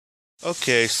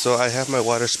Okay, so I have my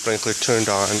water sprinkler turned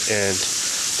on, and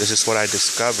this is what I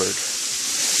discovered.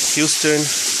 Houston,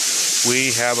 we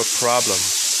have a problem.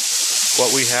 What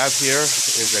we have here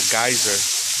is a geyser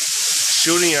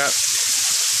shooting up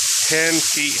 10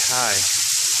 feet high.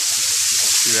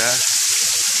 See that?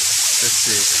 Let's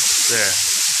see. There.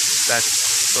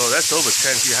 That's over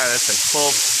 10 feet high. That's like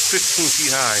 12, 15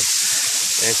 feet high.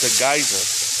 And it's a geyser.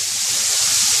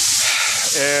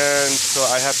 And so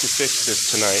I have to fix this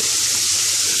tonight.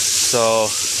 So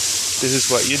this is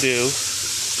what you do.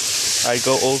 I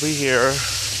go over here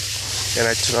and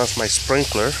I turn off my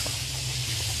sprinkler,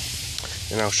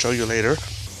 and I'll show you later.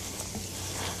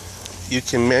 You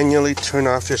can manually turn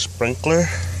off your sprinkler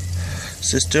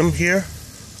system here.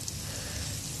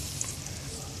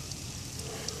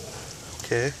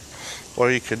 Okay,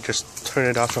 or you could just turn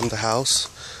it off from the house,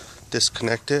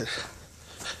 disconnect it,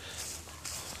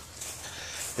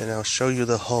 and I'll show you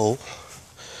the hole.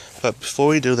 But before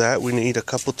we do that, we need a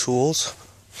couple tools.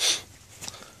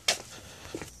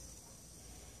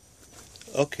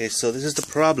 Okay, so this is the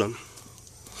problem.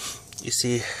 You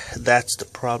see, that's the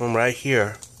problem right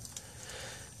here.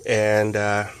 And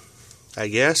I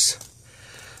guess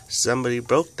somebody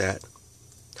broke that.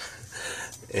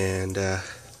 And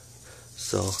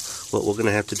so what we're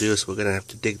gonna have to do is we're gonna have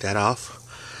to dig that off.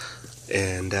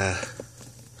 And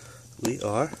we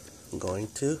are going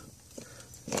to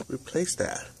replace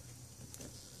that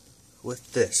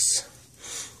with this.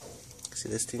 See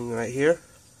this thing right here?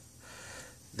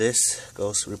 This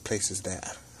replaces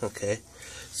that. Okay,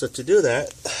 so to do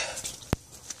that,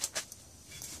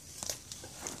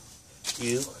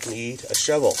 you need a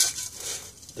shovel.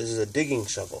 This is a digging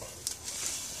shovel.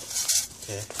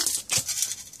 Okay,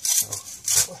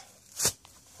 so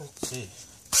let's see.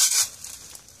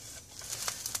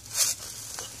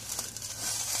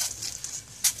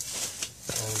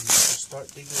 And you start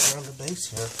digging around the base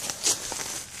here.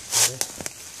 Okay.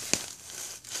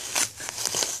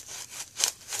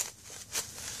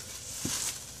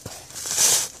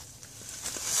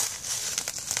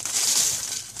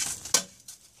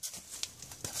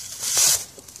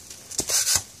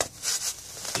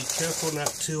 Be careful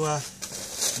not to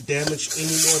damage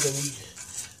any more than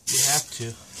you have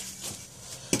to.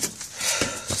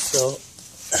 So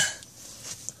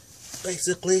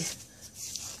basically,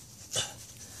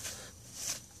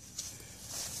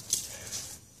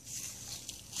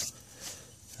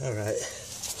 all right.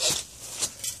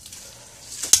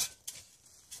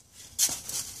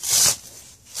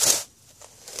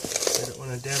 I don't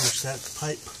want to damage that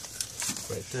pipe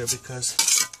right there because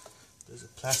there's a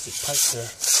plastic pipe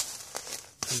there.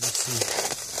 PVC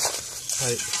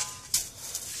pipe.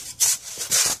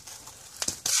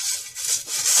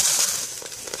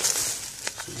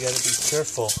 So you gotta be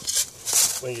careful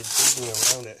when you're digging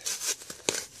around it.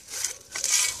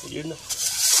 You know?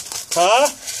 Huh?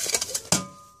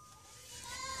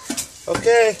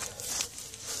 Okay.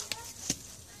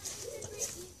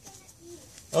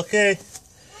 Okay.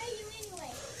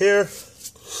 Here.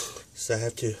 So I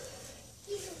have to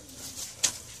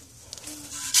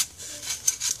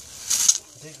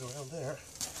dig around there.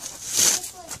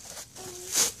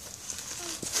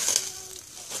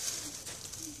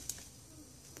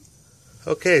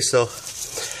 Okay, so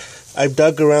I've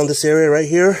dug around this area right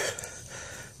here,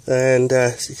 and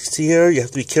see here, you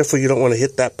have to be careful you don't want to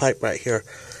hit that pipe right here.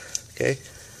 Okay,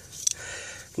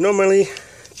 normally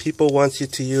people want you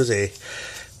to use a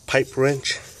pipe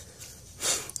wrench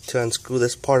to unscrew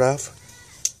this part off,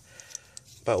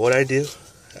 but what I do,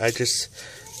 I just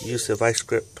use a vice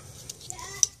grip.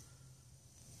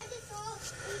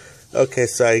 Okay,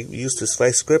 so I use this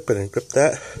vice grip and I grip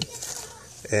that,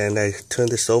 and I turn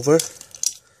this over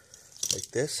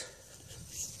like this,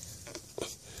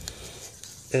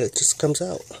 and it just comes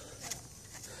out.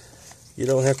 You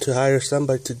don't have to hire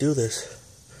somebody to do this.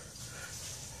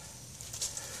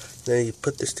 Then you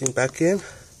put this thing back in,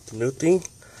 the new thing,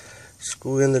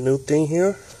 screw in the new thing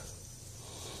here,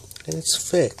 and it's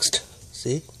fixed.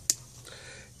 See?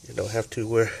 You don't have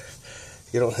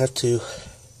to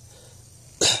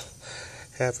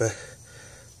have a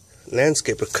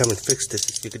landscaper come and fix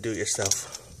this. You could do it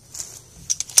yourself.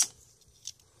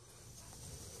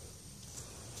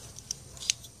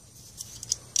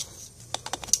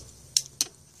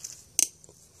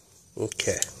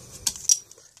 Okay,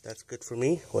 that's good for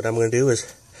me. What I'm going to do is,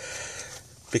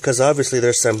 because obviously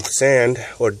there's some sand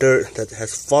or dirt that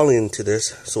has fallen into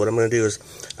this, so what I'm going to do is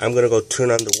I'm going to go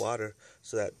turn on the water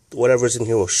so that whatever's in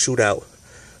here will shoot out.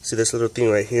 See this little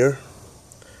thing right here?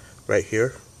 Right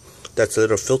here? That's a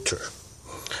little filter.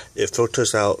 It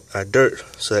filters out dirt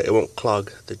so that it won't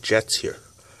clog the jets here.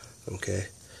 Okay,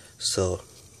 so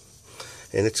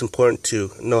and it's important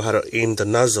to know how to aim the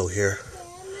nozzle here.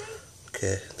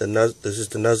 Okay, this is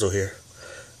the nozzle here.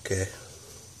 Okay.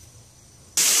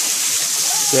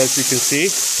 So as you can see,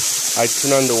 I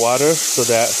turn on the water so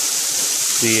that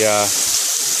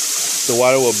the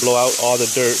water will blow out all the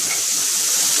dirt.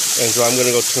 And so I'm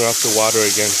gonna go turn off the water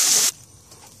again.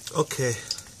 Okay,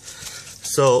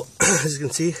 so as you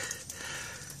can see,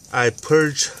 I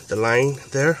purged the line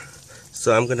there.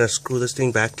 So I'm gonna screw this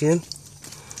thing back in.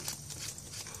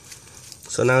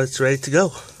 So now it's ready to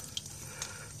go.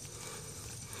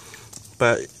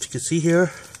 But if you can see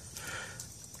here,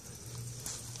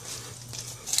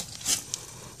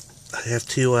 I have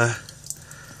to let's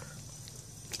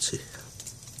see,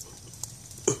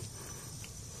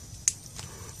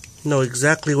 know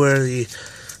exactly where the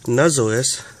nozzle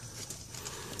is,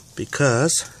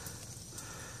 because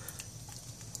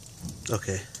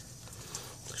okay,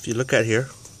 if you look at here,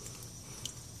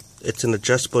 it's an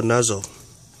adjustable nozzle,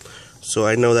 so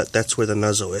I know that that's where the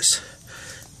nozzle is.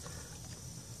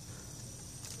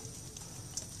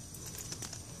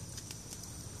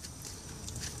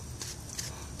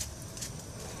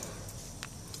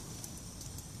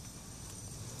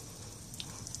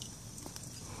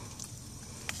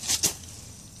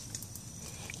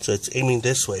 So it's aiming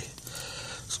this way.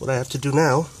 So what I have to do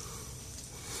now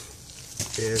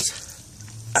is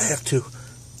I have to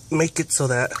make it so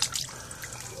that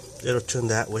it'll turn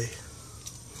that way.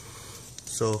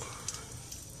 So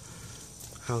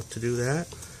how to do that?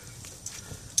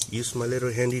 Use my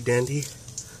little handy dandy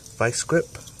vice grip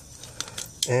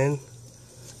and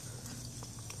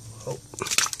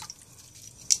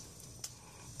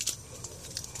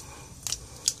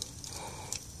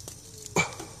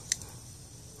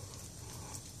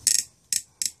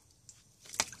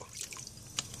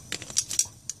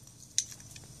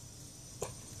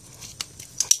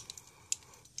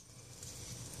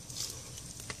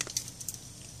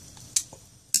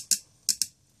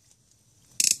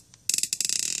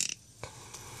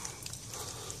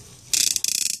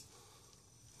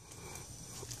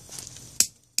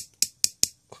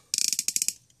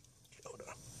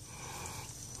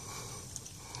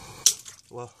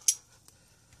well,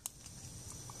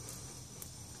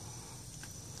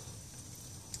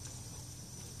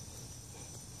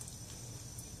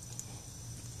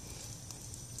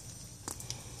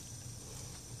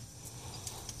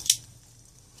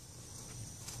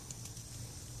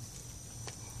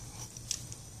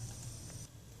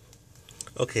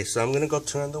 okay, so I'm gonna go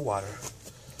turn on the water,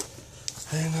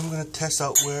 and I'm gonna test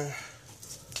out where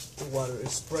the water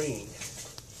is spraying.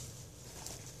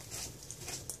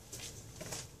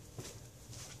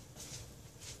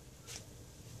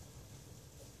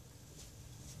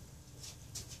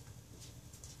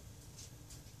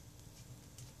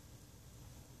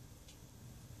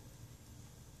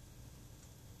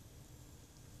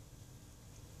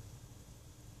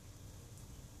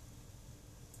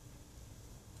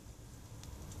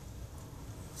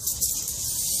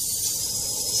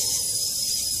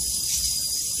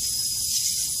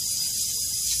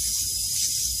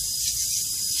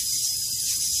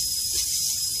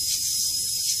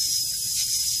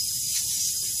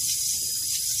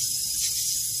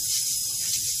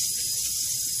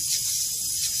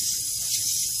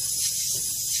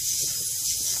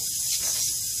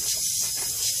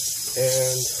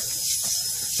 And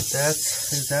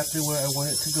that's exactly where I want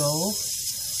it to go. I'll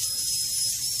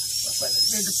find a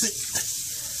bigger pick.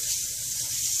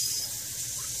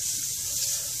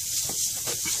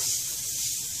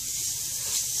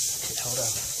 Okay, hold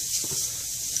on.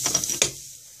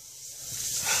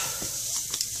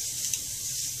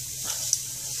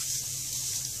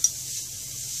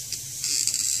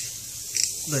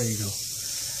 There you go.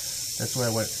 That's where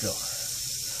I want it to go.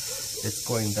 It's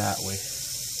going that way.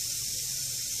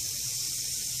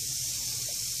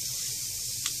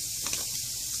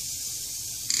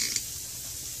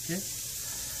 Okay,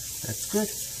 that's good.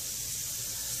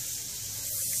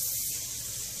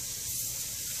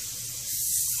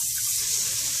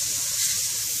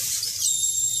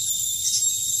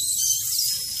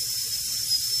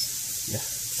 Yeah,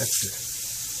 that's good.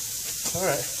 All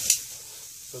right.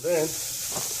 So then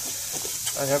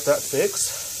I have that fixed.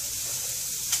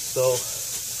 So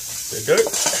the dirt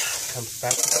comes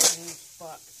back to the same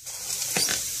spot.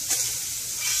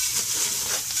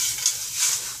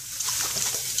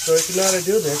 So if you know how to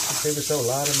do this, you save yourself a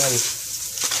lot of money.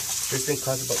 This thing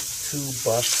costs about $2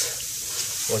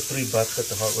 or $3 at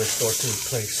the hardware store to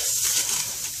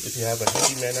replace. If you have a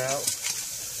handyman out,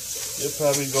 you'll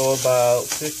probably go about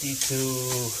 $50 to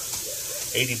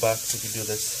 $80 if you do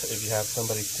this, if you have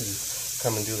somebody to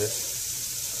come and do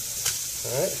this.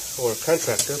 Alright, or a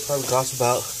contractor probably costs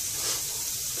about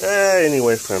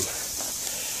anywhere from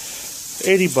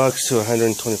 80 bucks to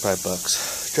 125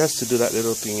 bucks just to do that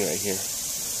little thing right here.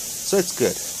 So it's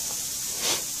good.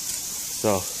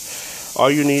 So all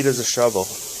you need is a shovel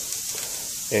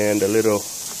and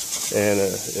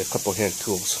a couple hand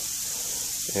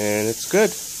tools, and it's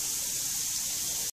good.